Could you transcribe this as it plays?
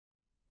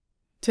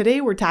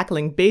Today we're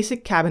tackling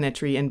basic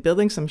cabinetry and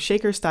building some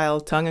shaker-style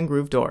tongue and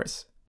groove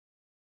doors.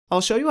 I'll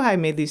show you how I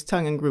made these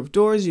tongue and groove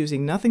doors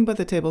using nothing but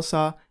the table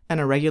saw and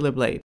a regular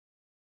blade.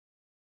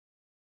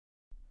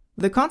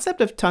 The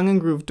concept of tongue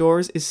and groove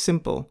doors is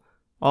simple.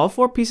 All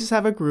 4 pieces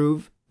have a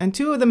groove, and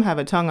 2 of them have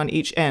a tongue on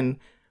each end,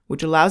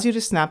 which allows you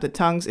to snap the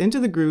tongues into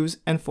the grooves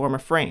and form a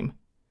frame.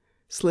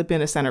 Slip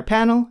in a center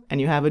panel, and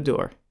you have a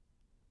door.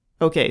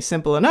 Okay,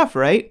 simple enough,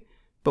 right?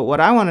 But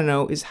what I want to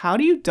know is, how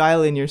do you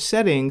dial in your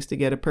settings to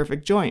get a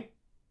perfect joint?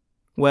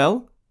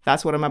 Well,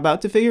 that's what I'm about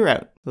to figure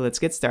out. Let's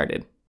get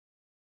started.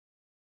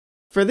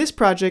 For this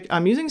project,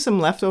 I'm using some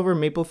leftover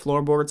maple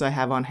floorboards I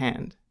have on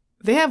hand.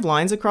 They have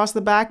lines across the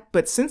back,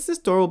 but since this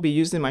door will be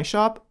used in my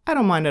shop, I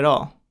don't mind at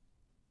all.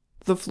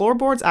 The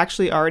floorboards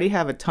actually already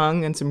have a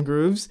tongue and some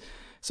grooves,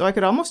 so I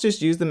could almost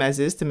just use them as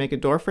is to make a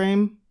door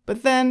frame,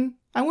 but then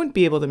I wouldn't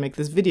be able to make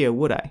this video,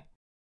 would I?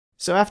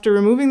 So after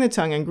removing the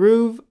tongue and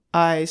groove,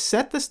 I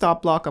set the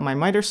stop block on my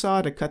miter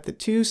saw to cut the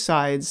 2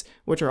 sides,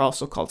 which are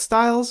also called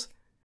stiles,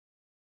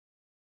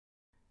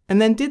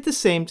 and then did the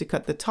same to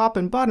cut the top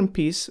and bottom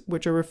piece,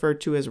 which are referred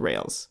to as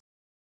rails.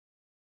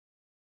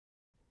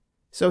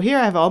 So here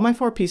I have all my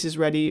 4 pieces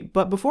ready,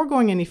 but before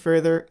going any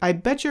further, I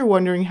bet you're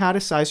wondering how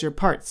to size your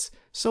parts,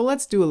 so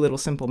let's do a little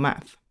simple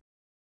math.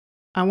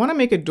 I want to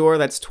make a door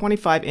that's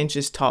 25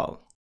 inches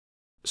tall,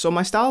 so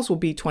my stiles will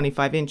be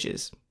 25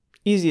 inches.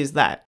 Easy as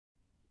that.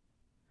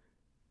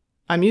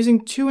 I'm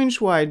using 2-inch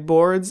wide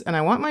boards, and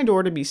I want my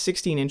door to be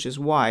 16 inches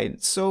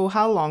wide, so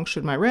how long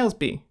should my rails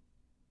be?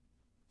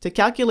 To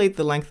calculate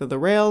the length of the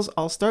rails,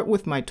 I'll start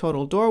with my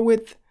total door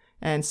width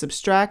and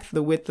subtract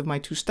the width of my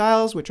 2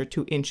 stiles, which are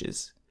 2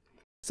 inches.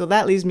 So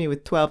that leaves me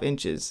with 12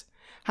 inches.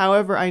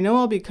 However, I know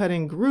I'll be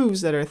cutting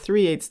grooves that are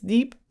 3/8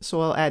 deep, so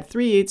I'll add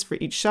 3/8 for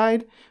each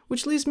side,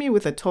 which leaves me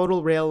with a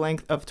total rail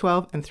length of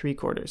 12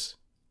 3/4.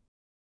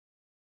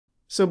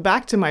 So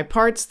back to my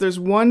parts, there's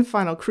one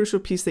final crucial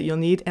piece that you'll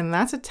need, and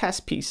that's a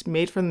test piece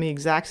made from the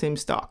exact same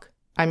stock.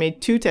 I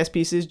made 2 test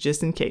pieces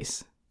just in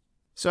case.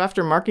 So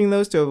after marking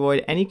those to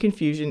avoid any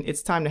confusion,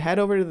 it's time to head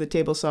over to the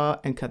table saw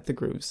and cut the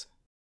grooves.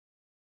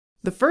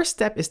 The first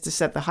step is to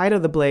set the height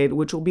of the blade,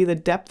 which will be the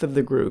depth of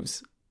the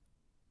grooves.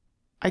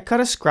 I cut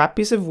a scrap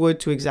piece of wood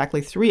to exactly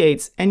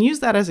 3/8 and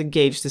use that as a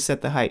gauge to set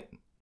the height.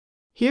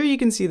 Here you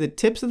can see the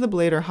tips of the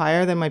blade are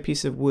higher than my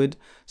piece of wood,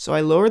 so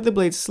I lowered the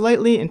blade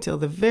slightly until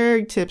the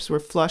very tips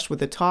were flush with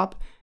the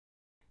top,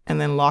 and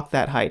then locked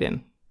that height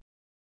in.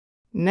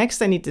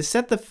 Next, I need to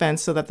set the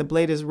fence so that the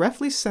blade is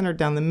roughly centered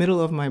down the middle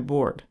of my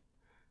board.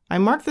 I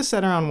marked the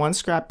center on one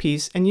scrap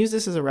piece and use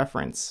this as a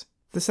reference.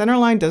 The center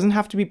line doesn't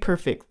have to be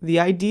perfect.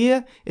 The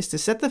idea is to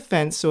set the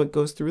fence so it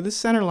goes through the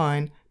center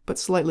line, but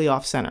slightly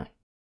off center.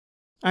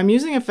 I'm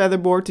using a feather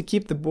board to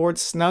keep the board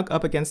snug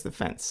up against the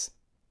fence.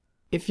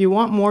 If you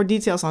want more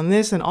details on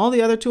this and all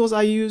the other tools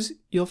I use,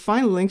 you'll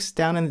find links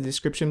down in the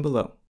description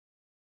below.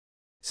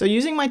 So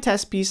using my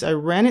test piece, I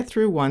ran it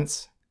through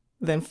once,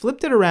 then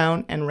flipped it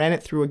around and ran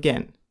it through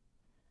again.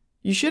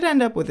 You should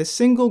end up with a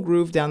single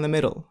groove down the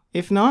middle.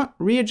 If not,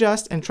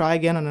 readjust and try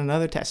again on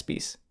another test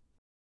piece.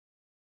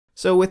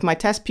 So with my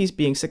test piece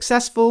being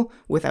successful,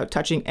 without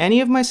touching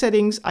any of my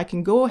settings, I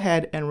can go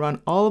ahead and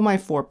run all of my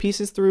 4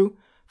 pieces through,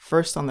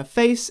 first on the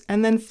face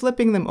and then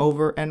flipping them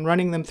over and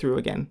running them through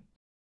again.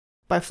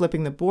 By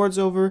flipping the boards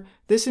over,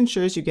 this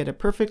ensures you get a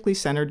perfectly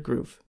centered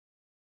groove.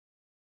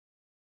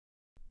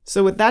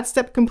 So with that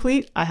step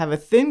complete, I have a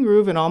thin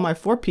groove in all my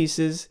 4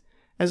 pieces,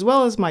 as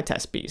well as my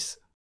test piece.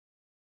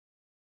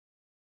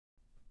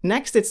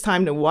 Next, it's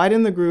time to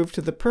widen the groove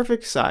to the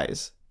perfect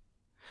size.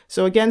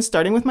 So again,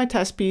 starting with my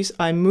test piece,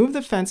 I move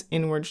the fence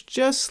inwards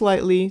just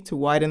slightly to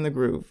widen the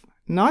groove.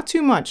 Not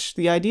too much.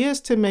 The idea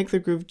is to make the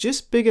groove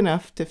just big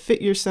enough to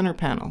fit your center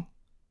panel.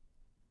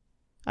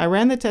 I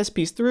ran the test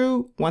piece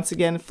through, once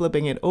again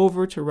flipping it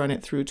over to run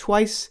it through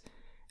twice,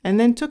 and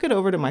then took it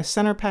over to my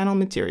center panel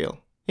material,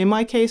 in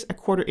my case a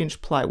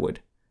 1/4-inch plywood,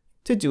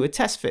 to do a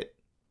test fit.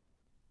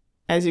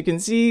 As you can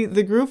see,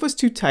 the groove was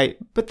too tight,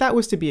 but that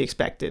was to be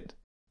expected.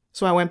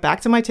 So I went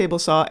back to my table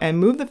saw and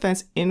moved the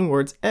fence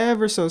inwards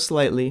ever so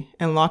slightly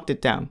and locked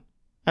it down.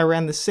 I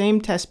ran the same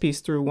test piece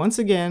through once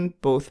again,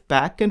 both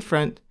back and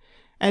front,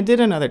 and did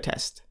another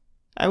test.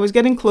 I was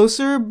getting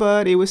closer,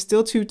 but it was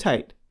still too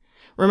tight.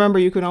 Remember,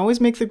 you can always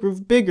make the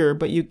groove bigger,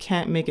 but you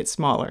can't make it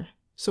smaller.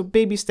 So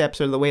baby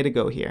steps are the way to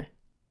go here.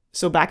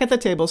 So back at the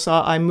table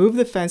saw, I moved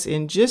the fence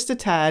in just a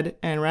tad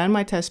and ran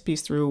my test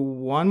piece through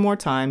one more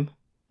time.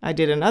 I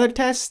did another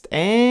test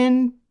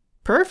and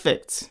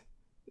perfect!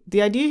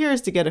 The idea here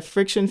is to get a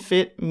friction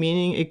fit,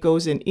 meaning it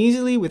goes in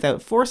easily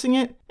without forcing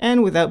it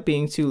and without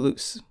being too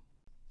loose.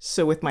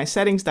 So with my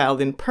settings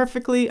dialed in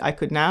perfectly, I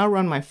could now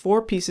run my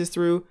 4 pieces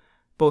through,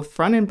 both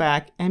front and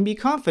back, and be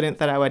confident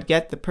that I would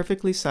get the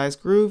perfectly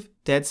sized groove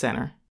dead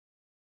center.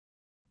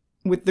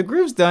 With the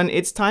grooves done,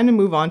 it's time to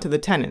move on to the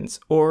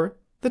tenons, or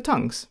the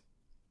tongues.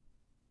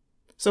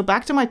 So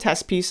back to my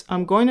test piece,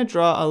 I'm going to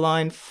draw a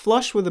line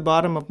flush with the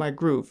bottom of my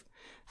groove.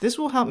 This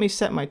will help me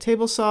set my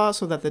table saw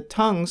so that the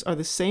tongues are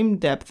the same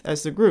depth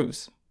as the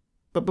grooves.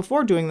 But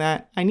before doing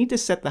that, I need to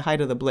set the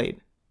height of the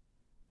blade.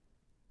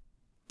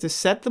 To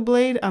set the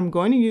blade, I'm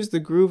going to use the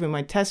groove in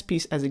my test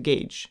piece as a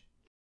gauge.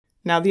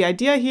 Now the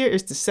idea here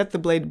is to set the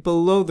blade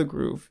below the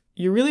groove.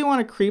 You really want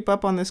to creep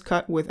up on this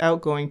cut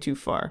without going too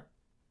far.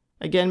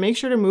 Again, make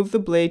sure to move the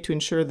blade to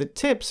ensure the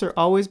tips are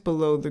always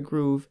below the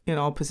groove in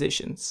all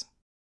positions.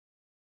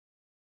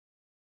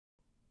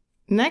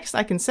 Next,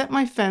 I can set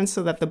my fence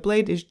so that the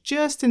blade is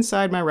just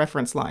inside my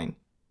reference line.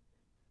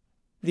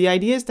 The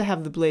idea is to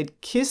have the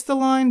blade kiss the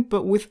line,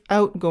 but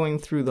without going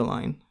through the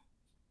line.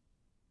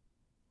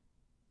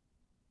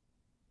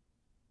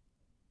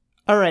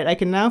 Alright, I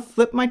can now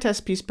flip my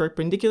test piece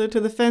perpendicular to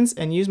the fence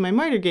and use my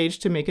miter gauge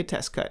to make a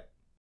test cut.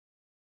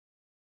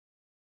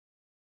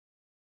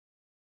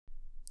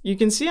 You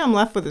can see I'm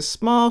left with a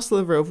small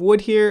sliver of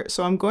wood here,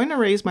 so I'm going to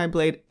raise my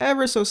blade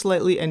ever so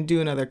slightly and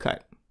do another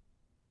cut.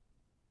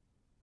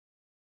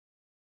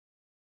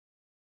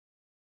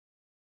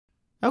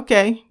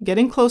 Okay,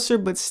 getting closer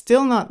but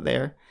still not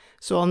there,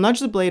 so I'll nudge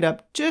the blade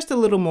up just a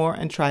little more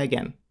and try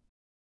again.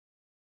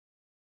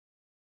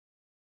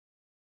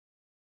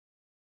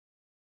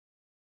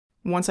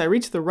 Once I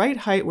reach the right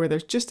height where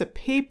there's just a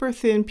paper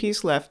thin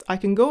piece left, I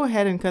can go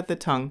ahead and cut the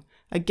tongue,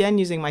 again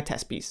using my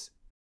test piece.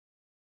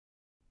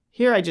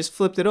 Here I just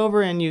flipped it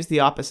over and used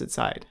the opposite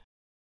side.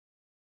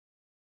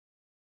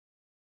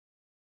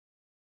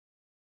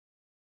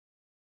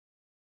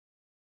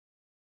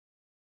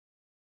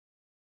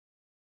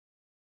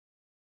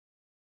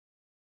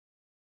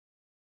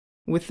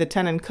 With the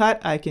tenon cut,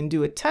 I can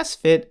do a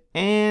test fit,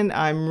 and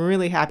I'm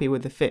really happy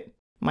with the fit.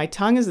 My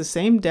tongue is the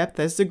same depth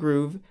as the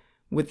groove,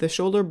 with the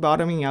shoulder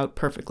bottoming out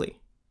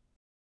perfectly.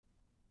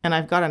 And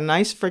I've got a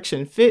nice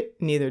friction fit,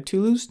 neither too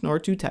loose nor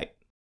too tight.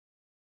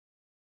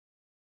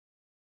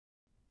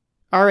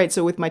 Alright,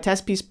 so with my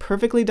test piece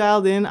perfectly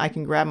dialed in, I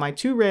can grab my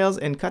 2 rails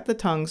and cut the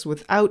tongues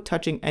without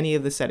touching any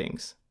of the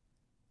settings.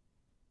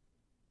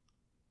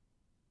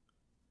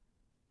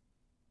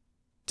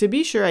 To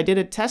be sure, I did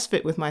a test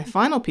fit with my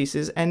final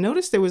pieces and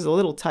noticed it was a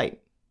little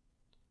tight.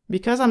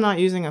 Because I'm not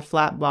using a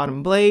flat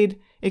bottom blade,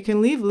 it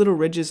can leave little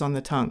ridges on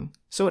the tongue,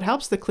 so it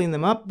helps to clean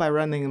them up by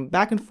running them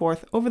back and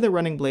forth over the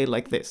running blade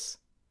like this.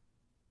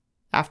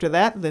 After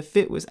that, the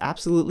fit was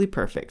absolutely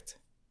perfect.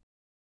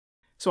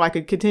 So I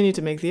could continue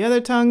to make the other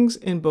tongues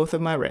in both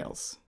of my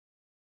rails.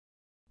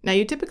 Now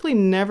you typically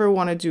never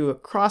want to do a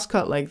cross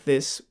cut like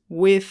this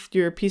with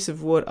your piece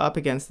of wood up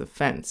against the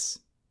fence.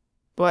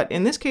 But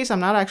in this case, I'm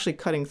not actually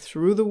cutting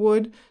through the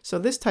wood, so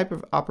this type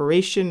of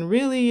operation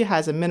really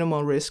has a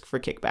minimal risk for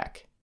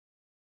kickback.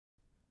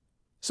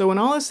 So when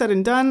all is said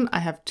and done, I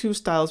have 2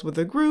 stiles with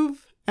a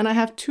groove, and I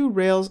have 2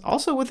 rails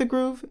also with a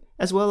groove,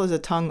 as well as a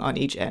tongue on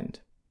each end.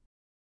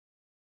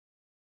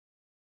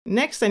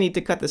 Next, I need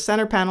to cut the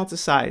center panel to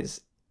size.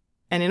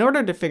 And in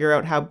order to figure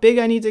out how big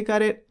I need to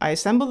cut it, I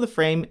assembled the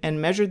frame and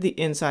measured the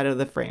inside of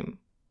the frame.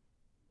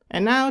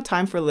 And now,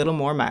 time for a little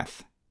more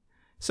math.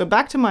 So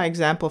back to my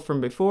example from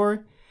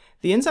before,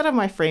 the inside of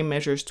my frame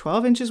measures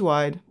 12 inches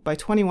wide by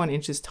 21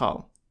 inches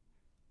tall.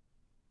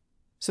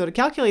 So to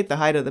calculate the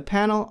height of the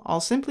panel, I'll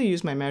simply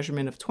use my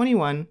measurement of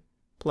 21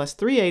 plus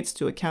 3/8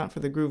 to account for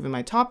the groove in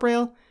my top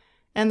rail,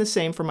 and the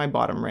same for my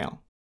bottom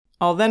rail.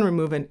 I'll then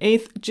remove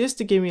 1/8 just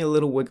to give me a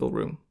little wiggle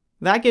room.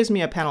 That gives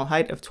me a panel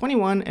height of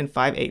 21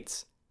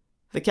 5/8.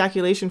 The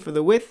calculation for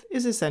the width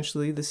is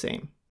essentially the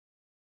same.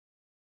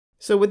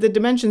 So with the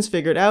dimensions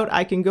figured out,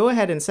 I can go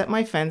ahead and set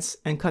my fence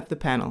and cut the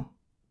panel.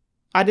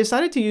 I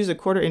decided to use a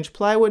 1/4 inch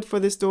plywood for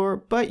this door,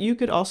 but you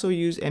could also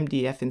use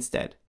MDF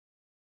instead.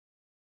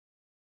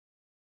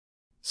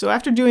 So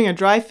after doing a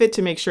dry fit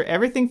to make sure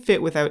everything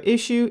fit without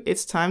issue,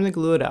 it's time to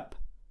glue it up.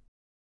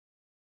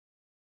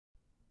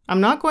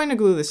 I'm not going to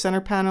glue the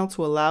center panel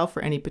to allow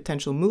for any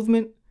potential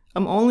movement.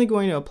 I'm only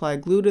going to apply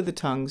glue to the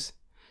tongues,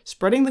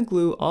 spreading the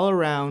glue all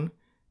around,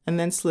 and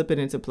then slip it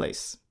into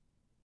place.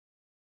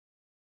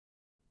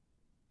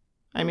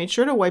 I made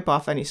sure to wipe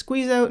off any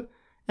squeeze out,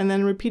 and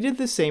then repeated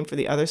the same for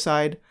the other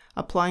side,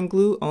 applying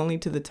glue only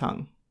to the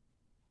tongue.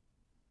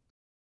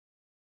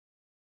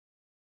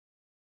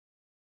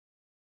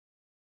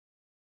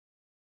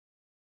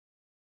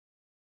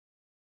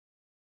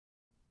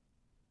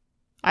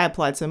 I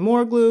applied some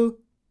more glue,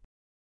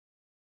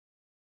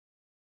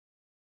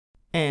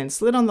 and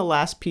slid on the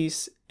last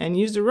piece, and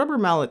used a rubber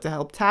mallet to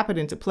help tap it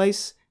into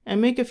place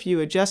and make a few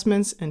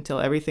adjustments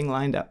until everything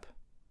lined up.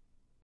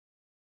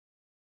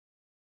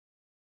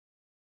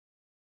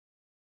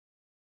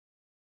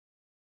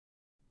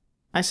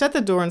 I set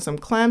the door in some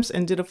clamps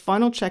and did a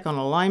final check on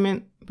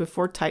alignment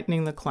before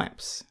tightening the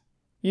clamps.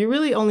 You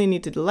really only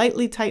need to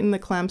lightly tighten the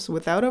clamps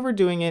without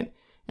overdoing it,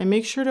 and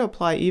make sure to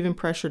apply even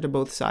pressure to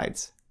both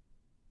sides.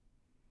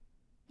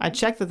 I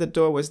checked that the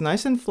door was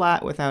nice and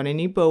flat without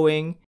any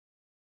bowing,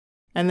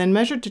 and then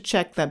measured to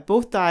check that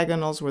both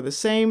diagonals were the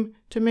same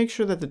to make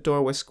sure that the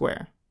door was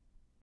square.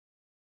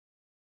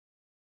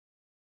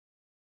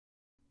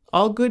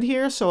 All good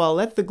here, so I'll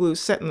let the glue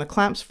set in the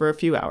clamps for a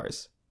few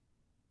hours.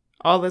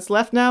 All that's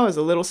left now is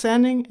a little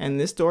sanding, and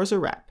this door's a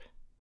wrap.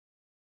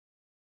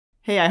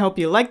 Hey, I hope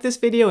you liked this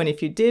video, and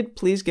if you did,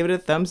 please give it a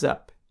thumbs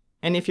up.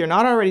 And if you're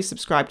not already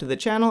subscribed to the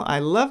channel, I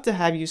love to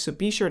have you, so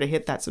be sure to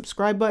hit that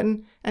subscribe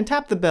button and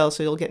tap the bell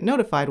so you'll get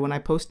notified when I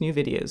post new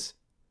videos.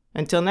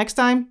 Until next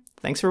time,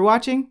 thanks for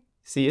watching.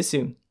 See you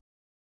soon.